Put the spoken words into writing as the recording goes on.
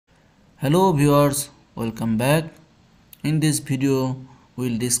Hello viewers, welcome back. In this video,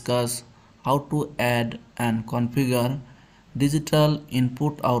 we'll discuss how to add and configure digital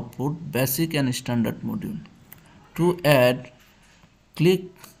input-output basic and standard module. To add, click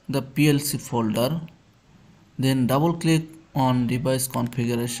the PLC folder, then double click on device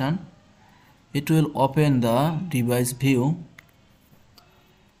configuration. It will open the device view.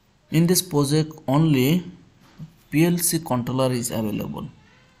 In this project, only PLC controller is available.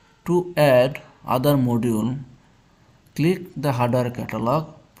 To add other module, click the hardware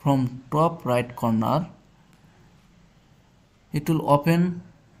catalog from top right corner. It will open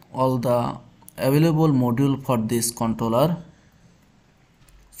all the available module for this controller.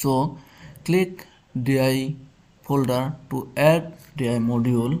 So click DI folder to add DI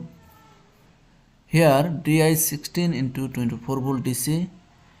module. Here DI 16 into 24 volt DC,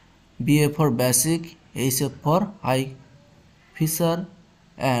 BA for basic, HF for high feature,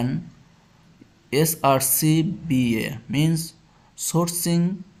 and SRCBA means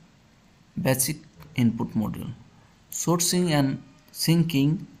sourcing basic input module. Sourcing and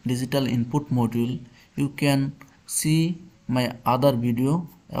syncing digital input module. You can see my other video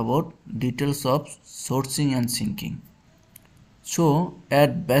about details of sourcing and syncing. So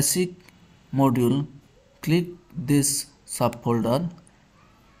add basic module, click this subfolder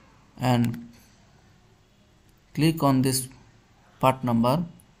and click on this part number.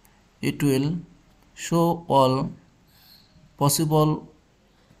 It will show all possible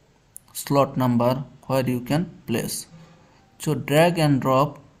slot number where you can place. So drag and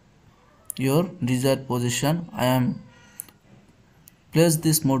drop your desired position. I am place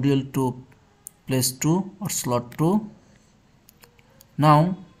this module to place 2 or slot 2.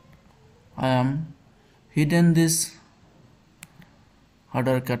 Now I am hidden this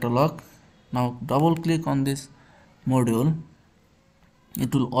hardware catalog. Now double click on this module.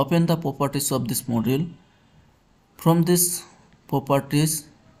 It will open the properties of this module. From this properties,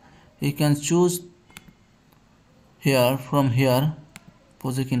 you can choose here, from here,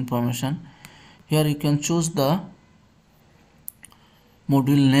 project information. Here you can choose the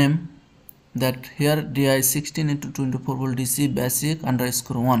module name, that here DI 16 into 24 volt DC basic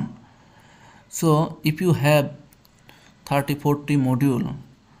 _1. So if you have 30-40 module,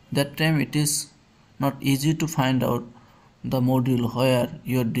 that time it is not easy to find out the module where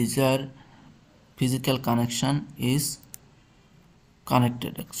your desired physical connection is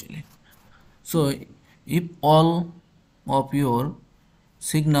connected actually. So if all of your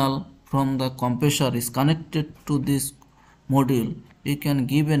signal from the compressor is connected to this module, you can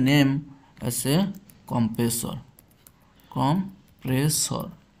give a name as a compressor.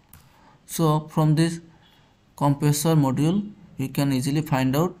 So from this compressor module you can easily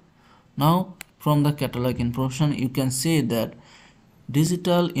find out. Now from the catalog information you can see that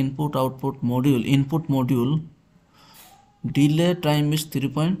digital input-output module, input module delay time is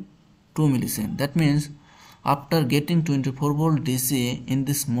 3.2 milliseconds. That means after getting 24 volt DC in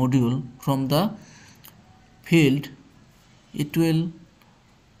this module from the field, it will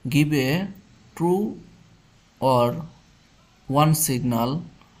give a true or one signal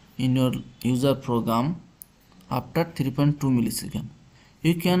in your user program after 3.2 milliseconds.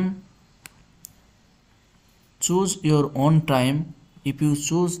 You can choose your own time. If you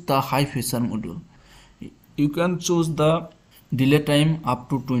choose the high feature module, you can choose the delay time up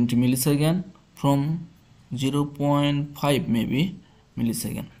to 20 milliseconds from 0.5 maybe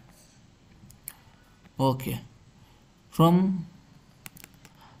millisecond. Okay, from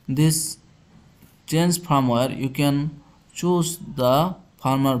this change firmware you can choose the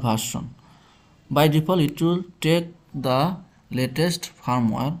firmware version. By default it will take the latest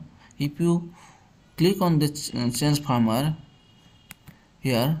firmware. If you click on this change firmware,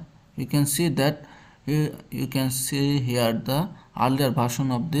 here you can see that you can see here the earlier version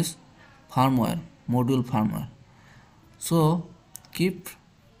of this firmware, module firmware. So keep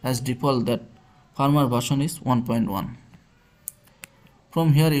as default that firmware version is 1.1.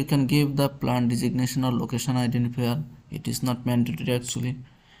 From here you can give the plant designation or location identifier. It is not mandatory actually.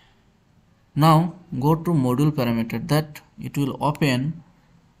 Now go to module parameter, that it will open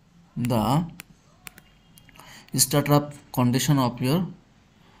the startup condition of your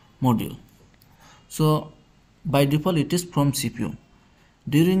module. So by default it is from CPU.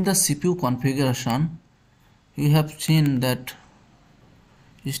 During the CPU configuration you have seen that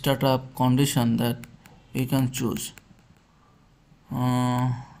startup condition that you can choose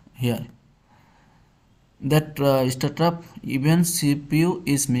here, that startup event CPU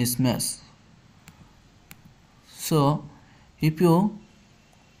is mismatch. So if you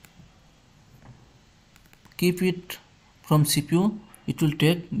keep it from CPU, it will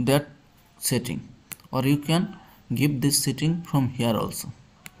take that setting, or you can give this setting from here also.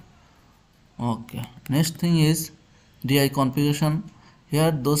 Okay, next thing is DI configuration.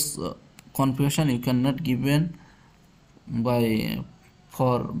 Here those configuration you cannot given by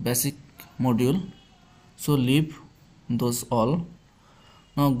for basic module, so leave those all.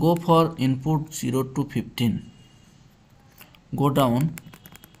 Now go for input 0 to 15, go down.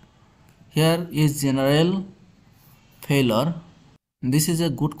 Here is general failure. This is a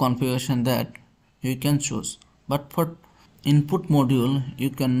good configuration that you can choose, but for input module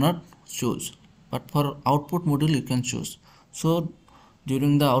you cannot choose, but for output module you can choose. So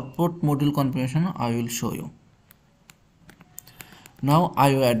during the output module configuration I will show you. Now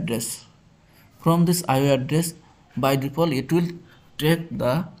IO address. From this IO address, by default it will take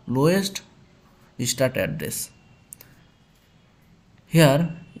the lowest start address.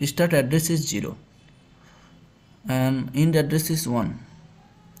 Here start address is 0 and end address is 1.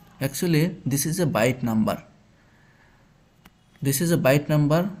 Actually this is a byte number. This is a byte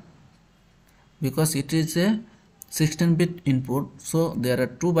number because it is a 16-bit input, so there are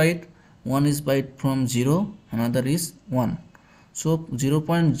 2 bytes. One is byte from 0, another is 1. So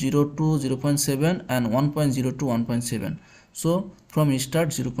 0.02, 0.7 and 1.02, 1.7. So from start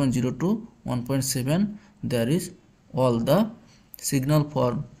 0.02, 1.7 there is all the signal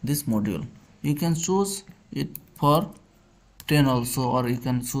for this module. You can choose it for 10 also, or you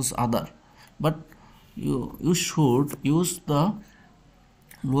can choose other, but you should use the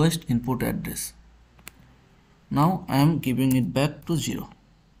lowest input address. Now I am giving it back to 0.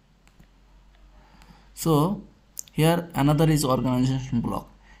 So here another is organization block.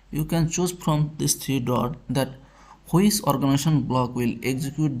 You can choose from this 3 dot that which organization block will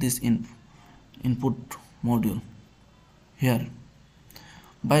execute this input module. Here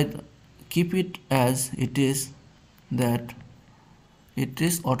by keep it as it is, that it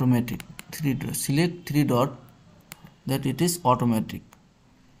is automatic. 3 dot, select 3 dot, that it is automatic.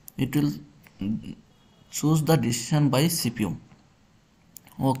 It will choose the decision by CPU.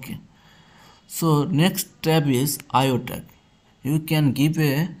 Okay, so next tab is IO tag. You can give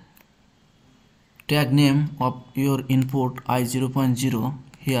a tag name of your input I0.0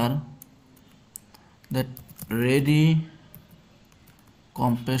 here, that ready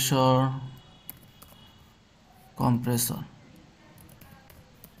compressor.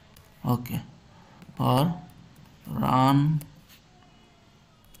 Okay, or run.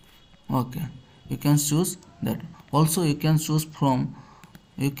 Okay, you can choose that. Also you can choose from,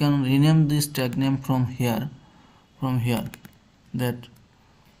 you can rename this tag name from here, that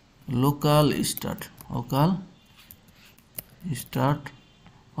local start of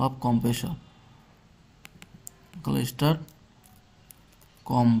compressor, local start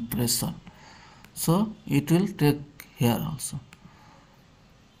compressor. So it will take here also.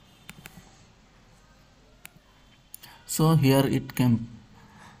 So here it came.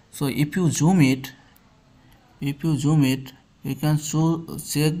 So if you zoom it, you can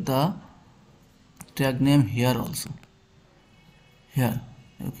check the tag name here also. Here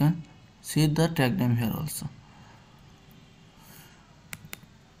you can see the tag name here also.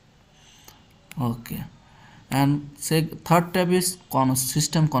 Okay, and third tab is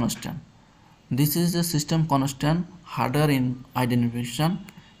system constant. This is the system constant hardware in identification.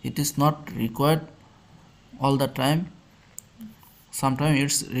 It is not required all the time. Sometimes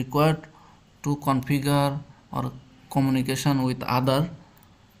it's required to configure or communication with other.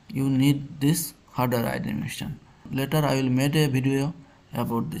 You need this hardware identification. Later I will make a video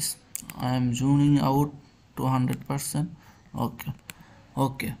about this. I am zooming out to 100%.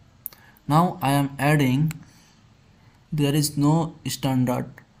 Okay. Now I am adding. There is no standard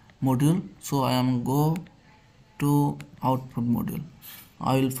module, so I am go to output module.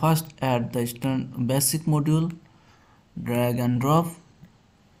 I will first add the basic module, drag and drop.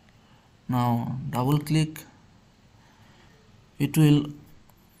 Now double click. It will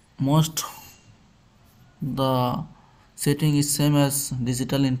the setting is same as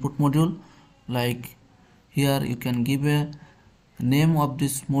digital input module. Like here you can give a name of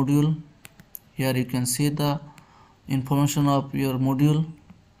this module. Here you can see the information of your module.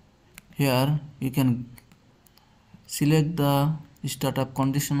 Here you can select the startup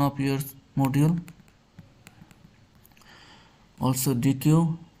condition of your module. Also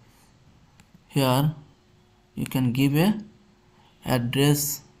DQ. Here you can give a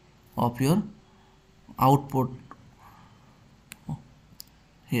address of your output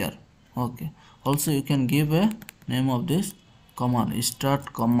here. Okay, also you can give a name of this command, start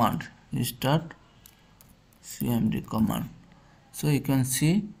cmd command. So you can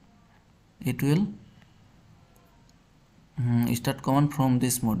see it will start command from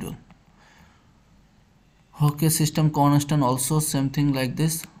this module. Okay, system constant also same thing like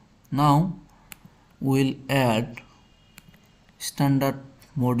this. Now we'll add standard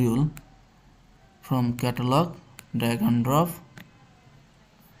module from catalog, drag and drop.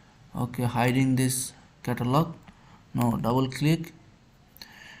 Okay, hiding this catalog. Now double click.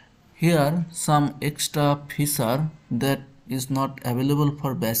 Here some extra feature that is not available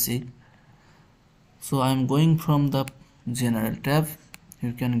for basic. So I am going from the general tab.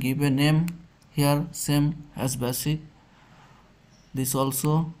 You can give a name here same as basic. This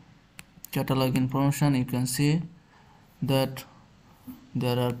also catalog information. You can see that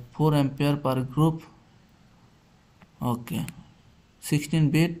there are 4 ampere per group. Okay, 16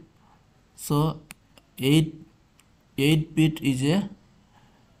 bit. So 8 bit is a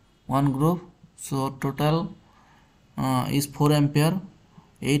one group. So total is 4 ampere.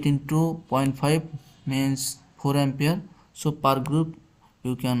 8 into 0.5 means 4 ampere. So per group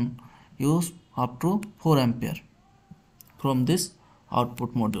you can use up to 4 ampere from this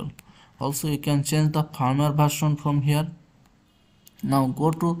output module. Also you can change the firmware version from here. Now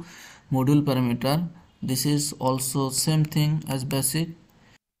go to module parameter. This is also same thing as basic.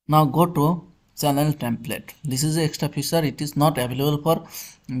 Now go to channel template. This is an extra feature. It is not available for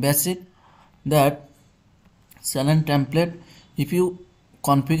basic. That channel template, if you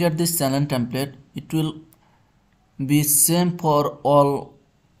configure this channel template, it will be same for all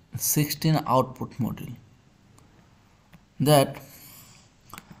 16 output module. That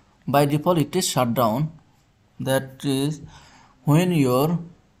by default it is shut down. That is when your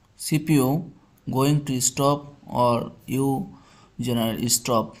CPU going to stop or you generate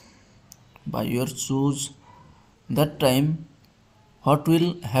stop by your choose, that time what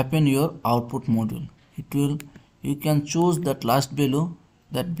will happen your output module, it will, you can choose that last value,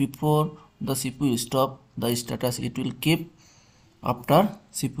 that before the CPU stop the status it will keep after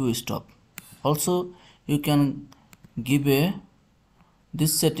CPU stop. Also you can give a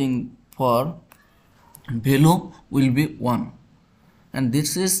this setting for value will be 1, and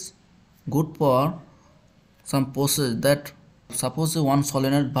this is good for some process. That suppose one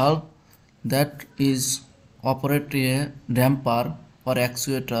solenoid valve that is operate a damper or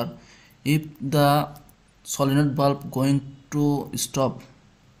actuator, if the solenoid valve going to stop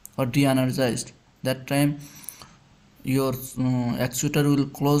or de-energized, that time your actuator will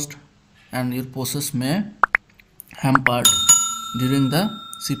closed and your process may hampered during the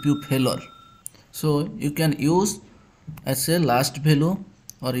CPU failure. So you can use as a last value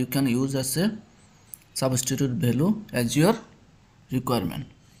or you can use as a substitute value as your requirement.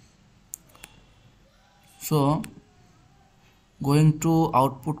 So going to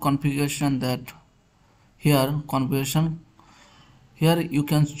output configuration, that here configuration, here you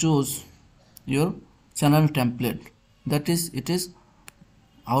can choose your channel template, that is it is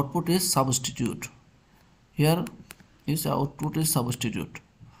output is substitute. Here is output is substitute.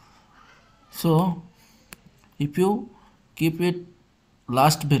 So if you keep it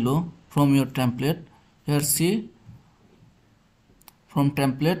last value from your template, here see from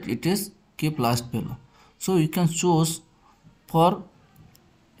template it is keep last value. So you can choose for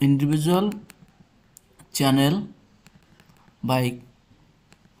individual channel by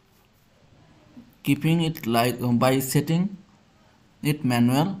keeping it like by setting it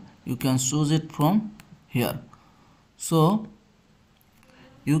manual, you can choose it from here. So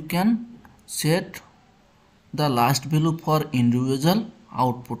you can set the last value for individual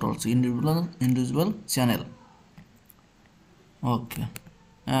output also, individual channel. Okay,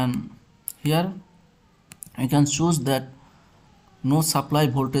 and here you can choose that no supply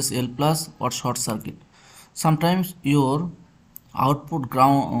voltage L plus or short circuit. Sometimes your output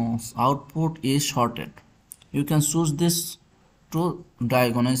output is shorted, you can choose this to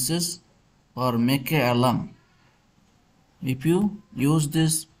diagnose or make a alarm. If you use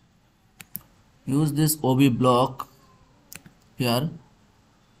this OB block here,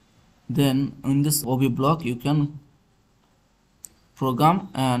 then in this OB block you can program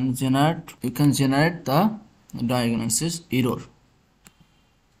and generate the diagnosis error.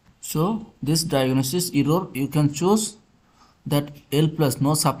 So this diagnosis error you can choose that L plus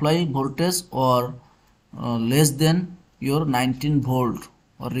no supply voltage or less than your 19 volt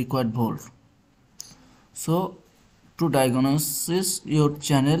or required volt. So to diagnose your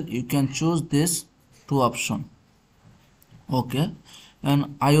channel you can choose this two option. Okay,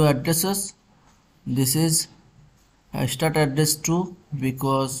 and IO addresses, this is start address 2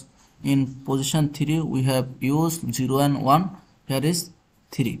 because in position 3 we have used 0 and 1, here is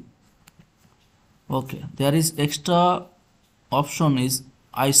 3. Okay, there is extra option is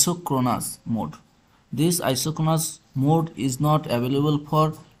isochronous mode. This isochronous mode is not available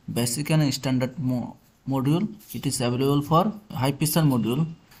for basic and standard module, it is available for high pressure module.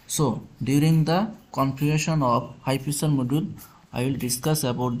 So during the configuration of high pressure module, I will discuss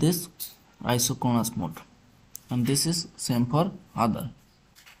about this isochronous mode, and this is same for other.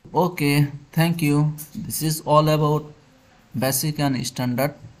 Okay, thank you. This is all about basic and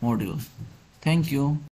standard module. Thank you.